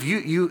like if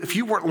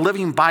you weren't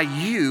living by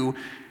you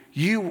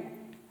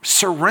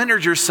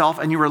surrendered yourself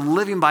and you were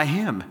living by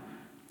him,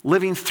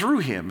 living through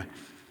him,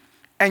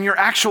 and your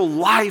actual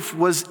life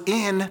was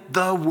in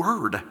the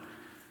Word?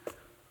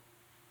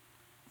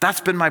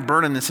 That's been my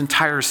burden this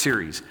entire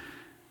series.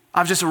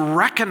 I'm just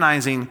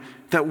recognizing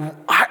that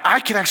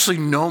I can actually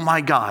know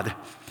my God.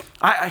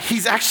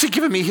 He's actually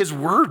given me his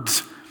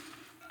words.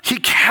 He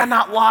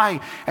cannot lie.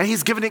 And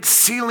he's given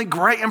exceedingly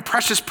great and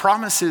precious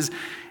promises.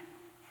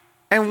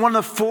 And one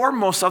of the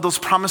foremost of those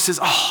promises,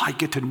 I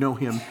get to know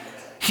him.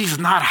 He's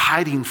not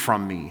hiding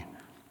from me.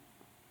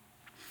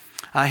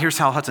 Here's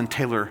how Hudson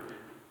Taylor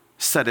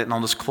said it, and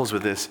I'll just close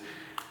with this.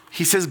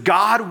 He says,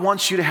 God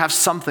wants you to have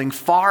something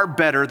far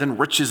better than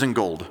riches and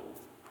gold.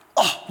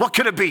 What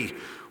could it be?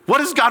 What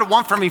does God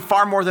want from me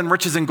far more than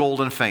riches and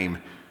gold and fame?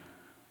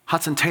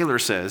 Hudson Taylor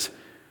says,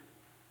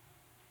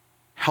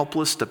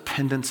 helpless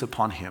dependence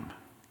upon him.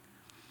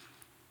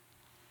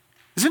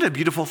 Isn't it a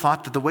beautiful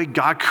thought that the way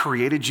God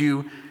created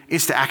you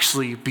is to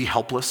actually be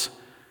helpless,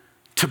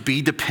 to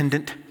be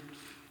dependent?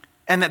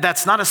 And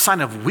that's not a sign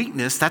of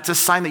weakness. That's a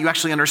sign that you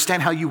actually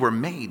understand how you were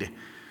made.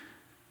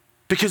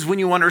 Because when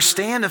you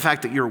understand the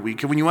fact that you're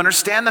weak, and when you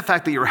understand the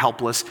fact that you're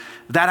helpless,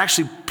 that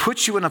actually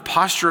puts you in a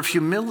posture of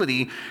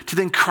humility to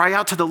then cry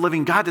out to the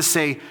living God to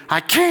say,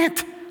 I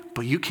can't,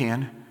 but you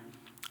can.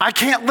 I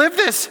can't live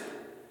this,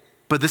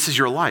 but this is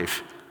your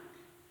life.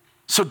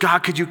 So God,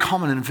 could you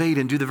come and invade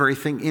and do the very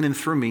thing in and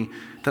through me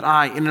that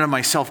I, in and of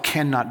myself,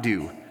 cannot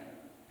do?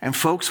 And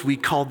folks, we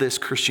call this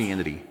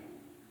Christianity.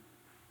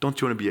 Don't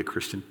you want to be a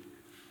Christian?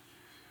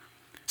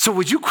 So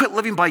would you quit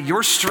living by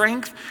your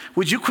strength?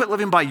 Would you quit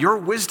living by your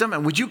wisdom?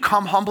 And would you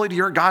come humbly to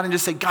your God and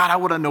just say, God, I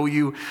want to know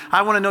you.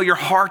 I want to know your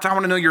heart. I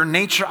want to know your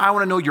nature. I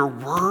want to know your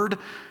word.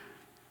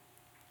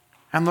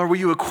 And Lord, will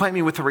you acquaint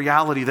me with the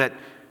reality that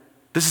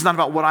this is not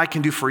about what I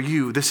can do for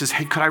you. This is,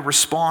 hey, could I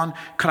respond?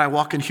 Could I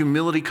walk in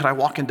humility? Could I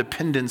walk in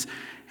dependence?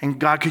 And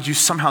God, could you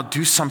somehow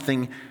do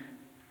something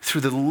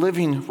through the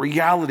living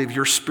reality of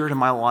your Spirit in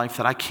my life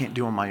that I can't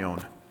do on my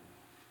own?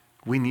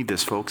 We need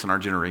this, folks, in our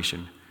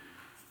generation.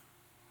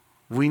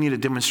 We need a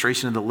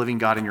demonstration of the living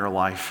God in your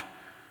life.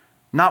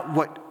 Not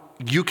what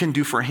you can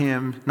do for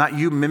him, not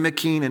you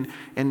mimicking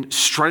and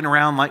strutting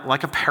around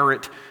like a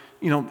parrot,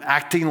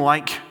 acting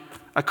like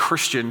a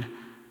Christian.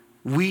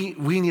 We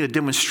need a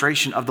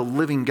demonstration of the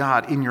living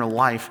God in your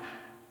life,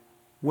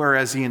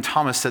 whereas Ian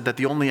Thomas said that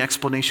the only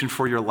explanation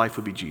for your life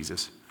would be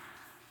Jesus.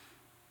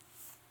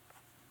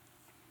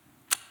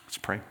 Let's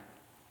pray.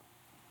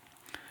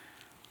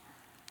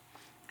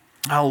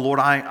 Oh, Lord,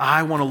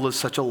 I want to live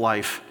such a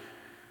life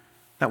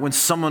that when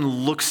someone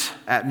looks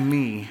at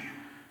me,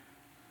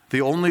 the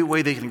only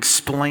way they can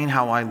explain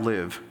how I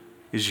live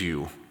is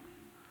you.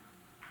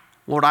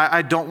 Lord,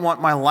 I don't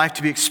want my life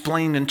to be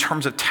explained in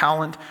terms of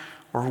talent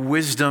or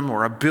wisdom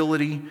or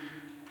ability.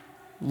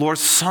 Lord,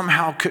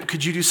 somehow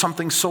could you do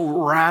something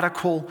so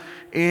radical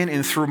in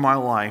and through my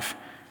life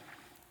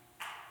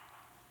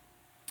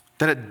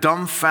that it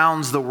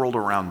dumbfounds the world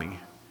around me.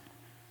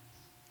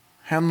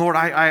 And Lord,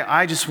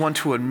 I just want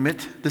to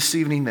admit this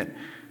evening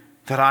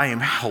that I am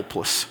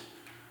helpless.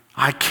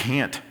 I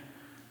can't.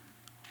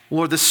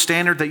 Lord, the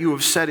standard that you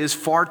have set is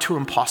far too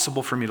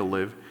impossible for me to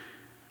live.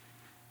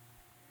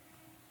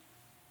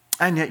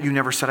 And yet you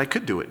never said I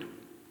could do it.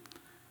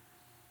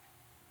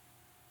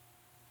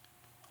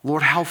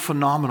 Lord, how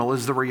phenomenal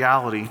is the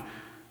reality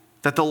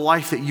that the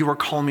life that you are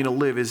calling me to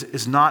live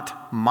is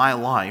not my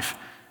life,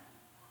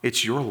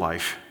 it's your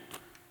life.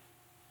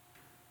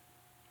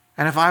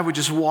 And if I would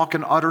just walk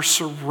in utter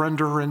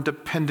surrender and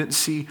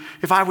dependency,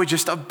 if I would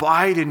just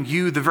abide in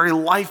you, the very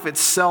life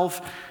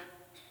itself,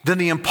 then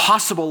the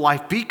impossible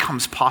life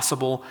becomes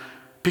possible,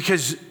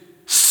 because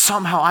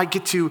somehow I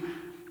get to,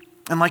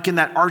 and like in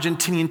that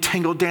Argentinian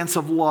tango dance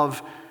of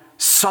love,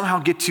 somehow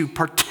get to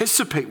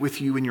participate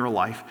with you in your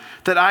life,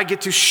 that I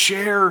get to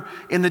share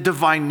in the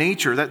divine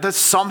nature, that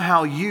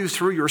somehow you,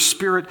 through your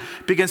Spirit,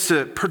 begins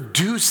to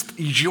produce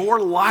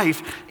your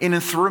life in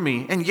and through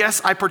me. And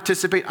yes, I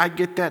participate, I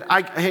get that.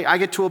 I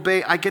get to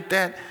obey, I get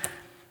that.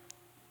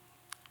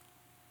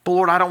 But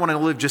Lord, I don't want to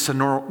live just a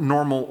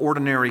normal,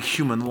 ordinary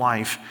human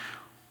life.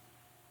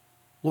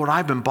 Lord,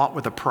 I've been bought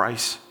with a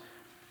price.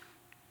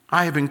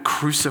 I have been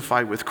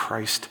crucified with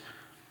Christ.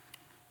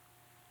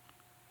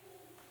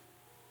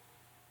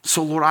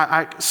 So Lord,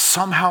 I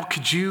somehow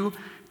could you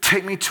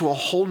take me to a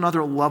whole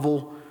nother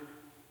level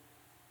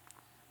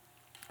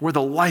where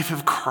the life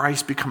of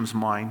Christ becomes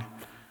mine,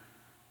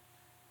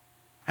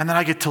 and then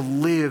I get to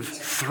live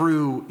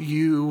through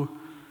you.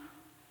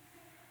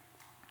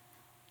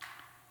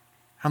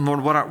 And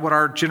Lord, what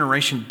our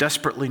generation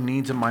desperately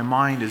needs in my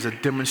mind is a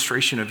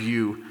demonstration of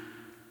you.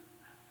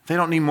 They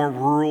don't need more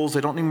rules.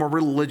 They don't need more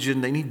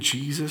religion. They need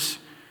Jesus.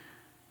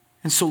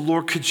 And so,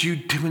 Lord, could you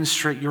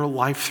demonstrate your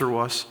life through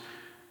us?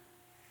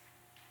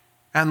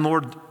 And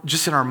Lord,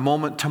 just in our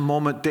moment to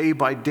moment, day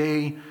by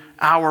day,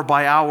 hour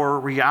by hour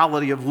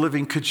reality of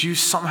living, could you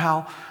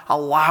somehow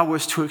allow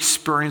us to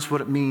experience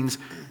what it means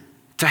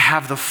to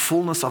have the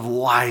fullness of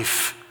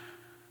life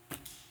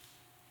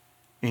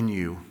in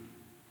you,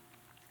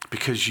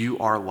 because you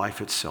are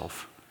life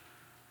itself.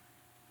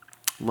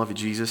 Love you,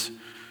 Jesus.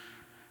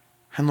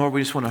 And Lord,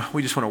 we just want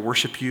to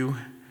worship you.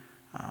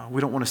 We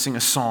don't want to sing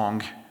a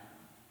song.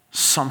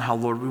 Somehow,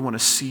 Lord, we want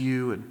to see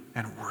you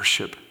and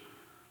worship.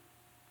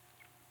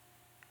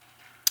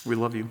 We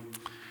love you.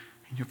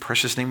 In your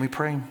precious name we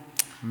pray.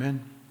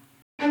 Amen.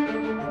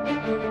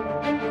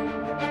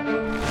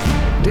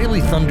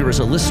 Daily Thunder is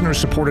a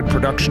listener-supported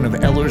production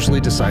of Ellerslie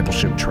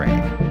Discipleship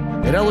Training.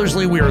 At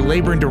Ellerslie, we are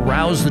laboring to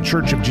rouse the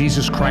Church of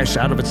Jesus Christ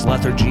out of its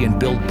lethargy and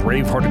build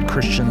brave-hearted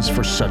Christians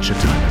for such a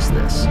time as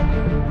this.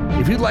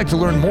 If you'd like to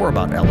learn more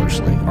about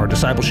Ellerslie, our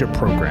discipleship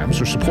programs,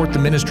 or support the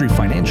ministry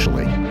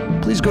financially,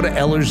 please go to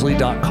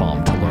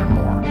Ellerslie.com to learn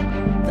more.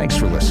 Thanks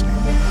for listening.